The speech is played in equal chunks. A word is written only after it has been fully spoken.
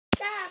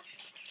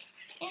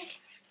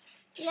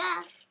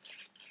Yeah.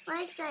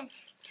 My son.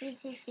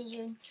 This is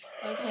June.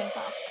 Okay.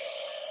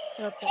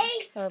 Hello, Hey,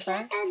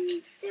 Papa.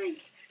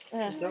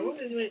 That one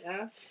is like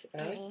ask.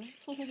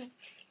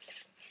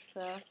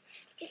 So.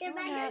 Peter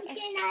Pan, can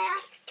I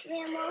ask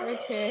Memo?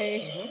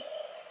 Okay.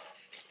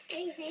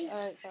 Hey.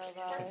 Alright,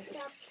 bye-bye.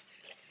 Stop.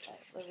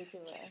 Alright, love you too,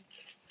 bye.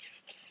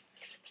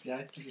 Yeah, I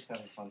think he's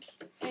having fun.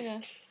 I know.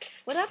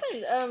 What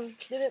happened?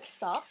 Did it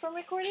stop from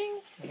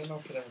recording? I don't know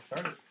if it ever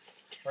started.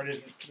 Or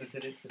did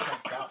it just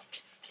not stop?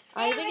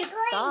 I think it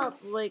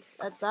stopped, like,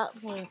 at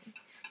that point.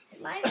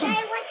 My guy,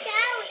 watch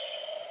out!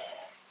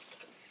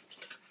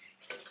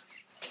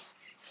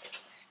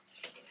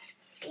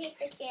 Hit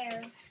the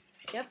chair.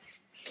 Yep.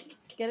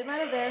 Get him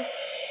out of there.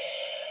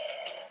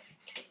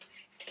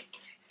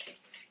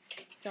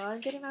 John,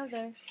 get him out of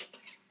there.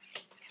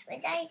 The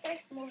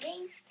dinosaur's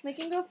moving. Make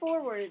him go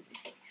forward.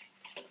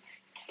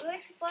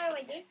 Where's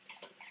forward? This?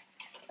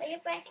 Will you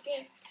press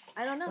this?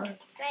 I don't know. Try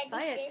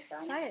this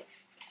one. Try it.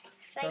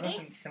 Try this.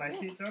 Can I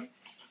see it, John?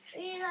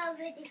 Will you have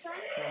this one?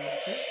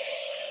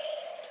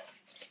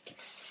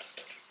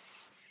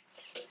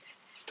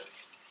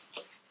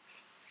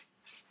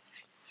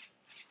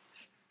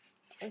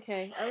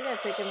 Okay, I'm gonna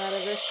take him out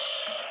of this.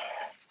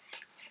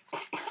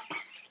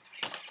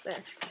 There.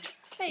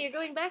 Hey, you're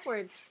going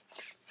backwards.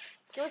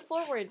 Go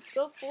forward.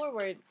 Go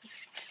forward.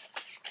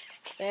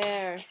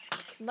 There.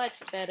 Much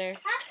better.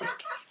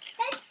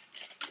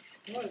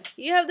 What?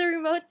 You have the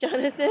remote,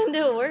 Jonathan.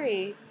 Don't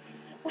worry.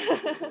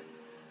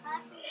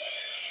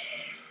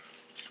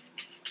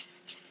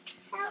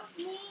 Help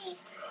me.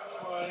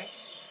 Why?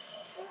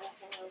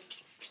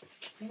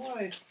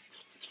 Why?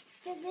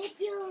 The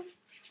video.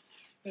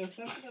 There's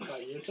nothing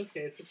about you. It's okay.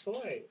 It's a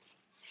toy.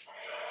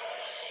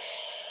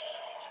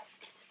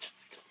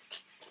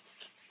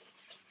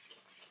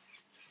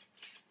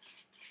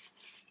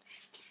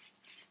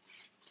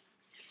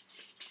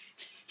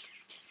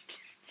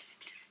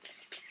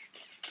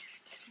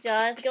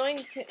 John's going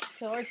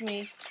towards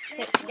me.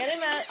 Get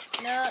him out.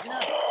 No.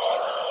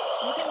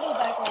 You can go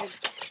backward.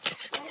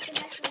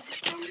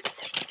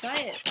 Try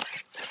it.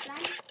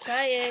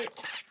 Try it.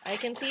 I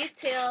can see his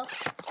tail.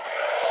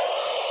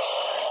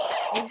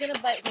 He's gonna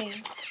bite me.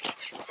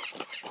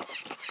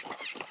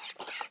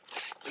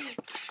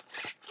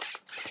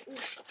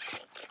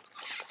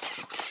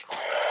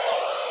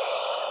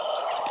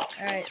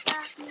 Alright.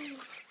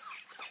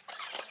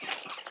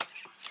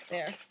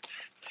 There.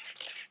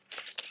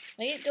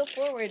 Make it go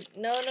forward.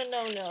 No,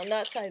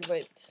 not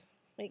sideways.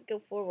 Make it go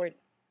forward.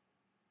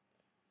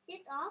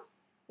 Sit off?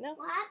 No.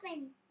 What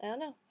happened? I don't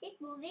know. Sit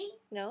moving?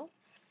 No.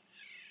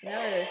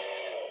 Now it is.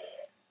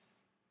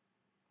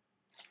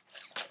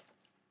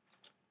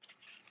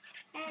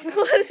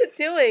 What is it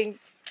doing?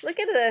 Look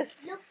at this.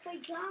 Look for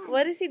John.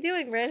 What is he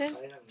doing, Brandon?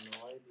 I have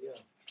no idea.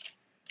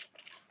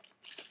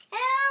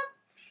 Help!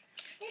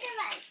 Peter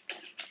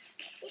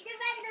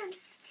Pan,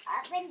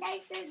 up and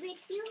dinosaur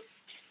with you.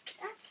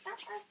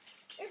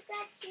 Look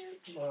at you.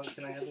 Well,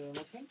 can I have the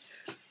remote then?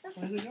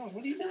 Where's it going?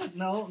 What are you doing?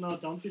 No,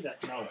 don't do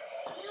that. No.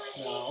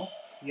 No.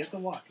 You have to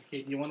walk.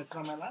 Okay, do you want to sit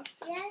on my lap?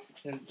 Yes.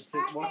 Then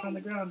walk on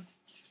the ground.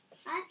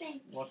 Happen.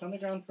 Walk on the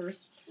ground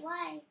first.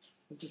 Why?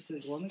 Just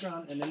sit, go on the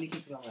ground, and then you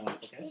can sit on my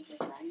lap, okay? See this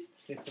one?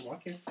 Okay, so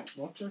walk here.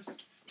 Walk first.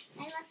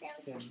 I want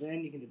those. And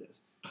then you can do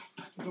this.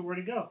 But where'd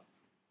it go?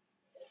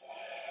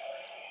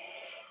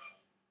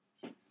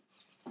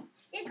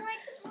 They're going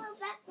to go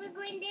back. We're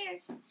going there.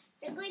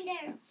 They're going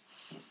there.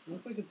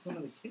 Looks like it's one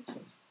of the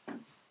kitchen.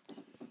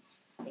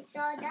 We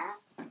saw that.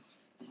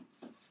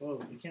 Whoa,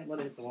 you can't let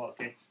it hit the wall,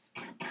 okay?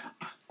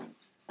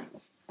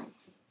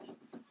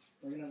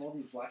 We're gonna have all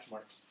these black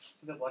marks.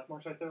 See the black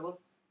marks right there,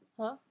 look?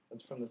 Huh?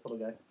 That's from this little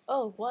guy.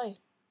 Oh, why?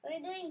 What are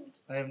you doing?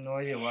 I have no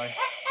idea why.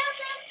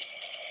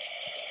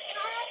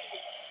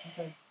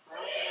 Okay.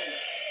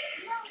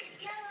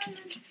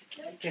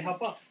 No. Okay,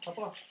 hop off.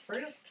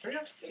 Hurry up. Get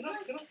up,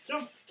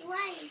 jump.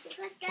 Why?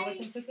 Because So I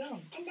can sit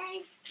down. and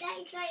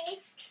dinosaur is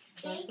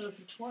Dinosaurs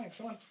is flying.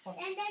 Come on. Hop.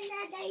 and then the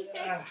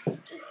dinosaur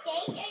is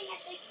cage or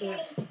not the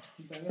cage?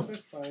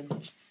 Dinosaur's fine.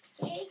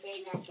 Cage or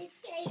not the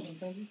cage?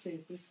 Sometimes he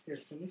chases. Here,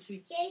 let me see.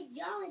 Chase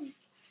John.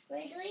 What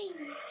are you doing?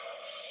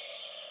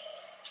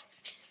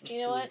 You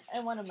know what? I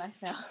want a Mac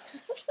now.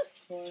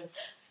 Why?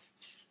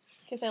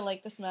 Because I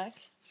like this Mac.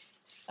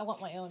 I want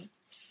my own.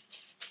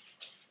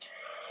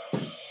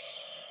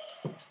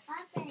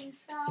 Happened,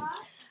 so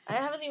I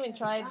haven't even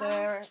tried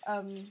their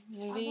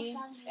movie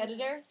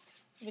editor,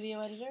 video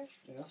editor.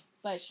 Yeah.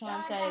 But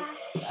Sean said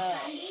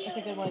it's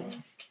a good one.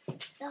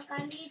 So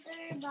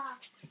computer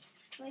box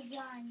for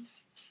John.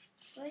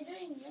 What are you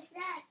doing? What's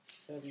that?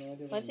 I have no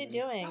idea. What's he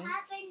doing? What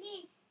happened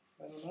this?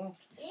 I don't know.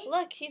 This?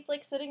 Look, he's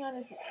like sitting on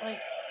his like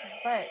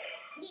butt.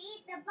 He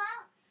eat the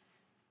box.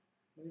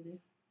 Maybe.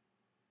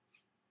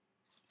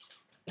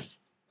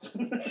 Is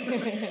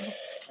it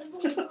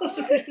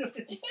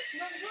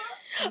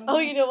Bobo? Oh,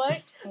 you know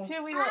what?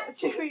 Should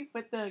we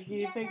put the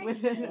guinea pig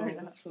with it or Oh,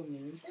 not? that's so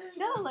mean.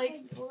 No,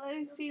 like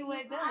let's see what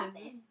it does.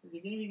 The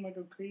guinea pig might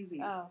go crazy.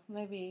 Oh,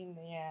 maybe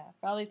yeah.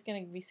 Probably it's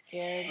gonna be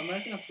scared.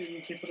 Imagine how scared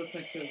you could put us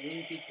next to a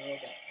really big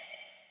robot.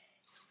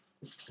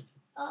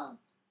 Oh.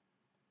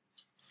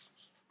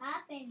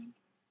 Happened.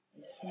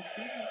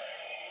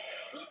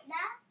 Eat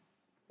that?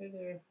 Hey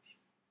there.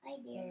 I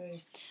did.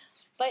 Hi.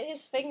 Bite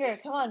his finger.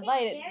 Come on,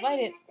 bite it. Bite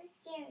it. Not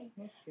scared.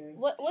 Not scary.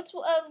 What's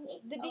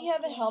It's did he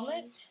have a okay.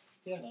 helmet?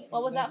 Yeah.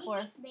 What was that This for?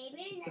 is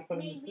baby, To not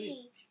put him to sleep.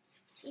 baby.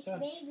 It's Yeah.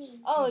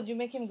 baby. Oh, did you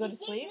make him go to You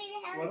sit sleep? with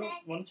the Why helmet.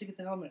 don't you get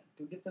the helmet?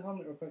 Go get the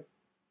helmet real quick.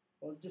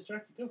 Well,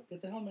 distract you. Go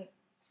get the helmet.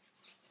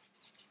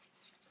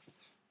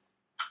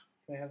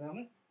 Can I have the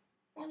helmet?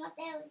 And what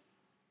else?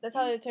 That's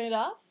how they turn it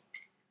off?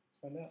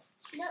 Let's find out.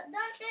 No, don't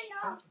turn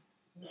off.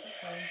 That's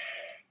fine.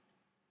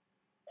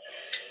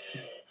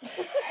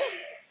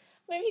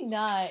 Maybe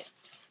not.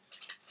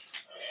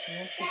 He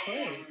wants to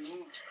play.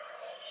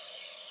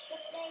 To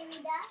play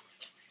with that.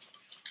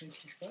 He wants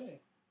to play.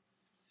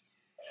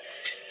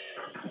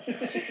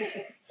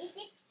 Is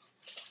it?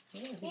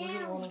 Yeah, he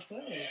doesn't want to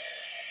play.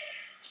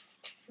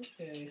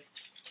 Okay.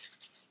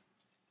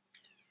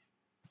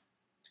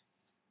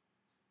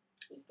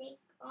 It's take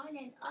on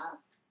and off.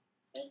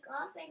 Take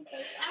off and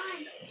take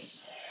on.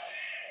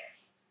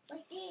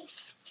 What's this?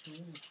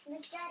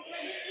 What's that?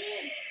 What do you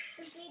feed?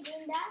 To feed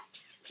in that?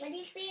 What do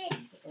you feed?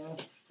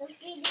 To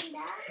feed in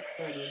that?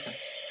 Sorry.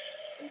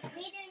 To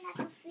feed or not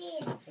to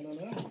feed? I don't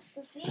know.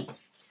 To feed?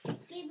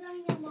 Give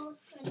them the remote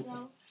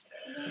control.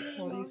 And then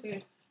the What do you remote.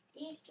 say?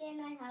 This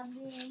cannot have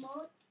the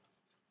remote.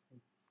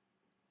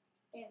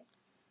 There's.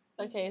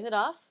 Okay, is it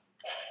off?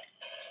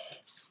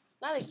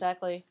 Not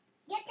exactly.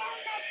 Get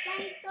helmet,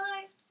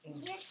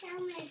 dinosaur. Get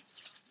helmet.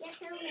 Get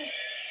helmet.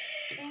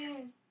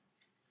 There.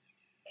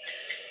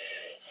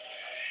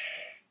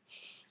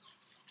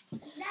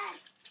 What's that?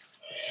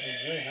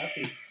 I'm very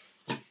happy.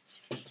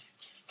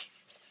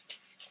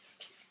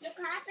 Look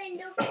what happened.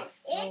 Look.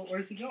 Oh, It's.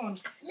 where's he going?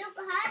 Look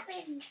what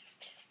happened.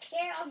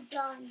 Chair of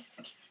John.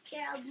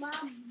 Chair of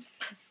Mom.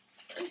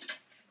 Is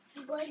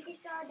going to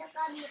saw the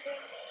computer.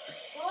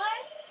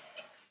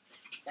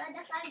 Saw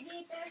the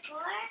computer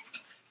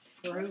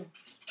For who?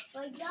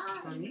 for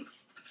John. For me?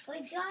 For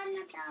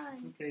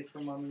Jonathan. Okay, for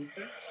Mom and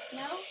Lisa.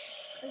 No?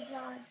 For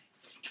John.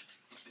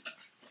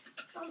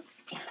 Come.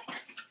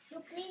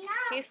 You clean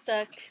up. He's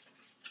stuck.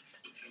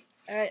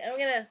 Alright, I'm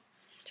gonna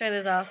turn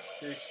this off.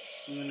 Okay.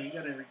 You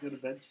gotta go to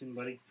bed soon,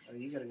 buddy. Or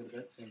you gotta go to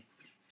bed soon.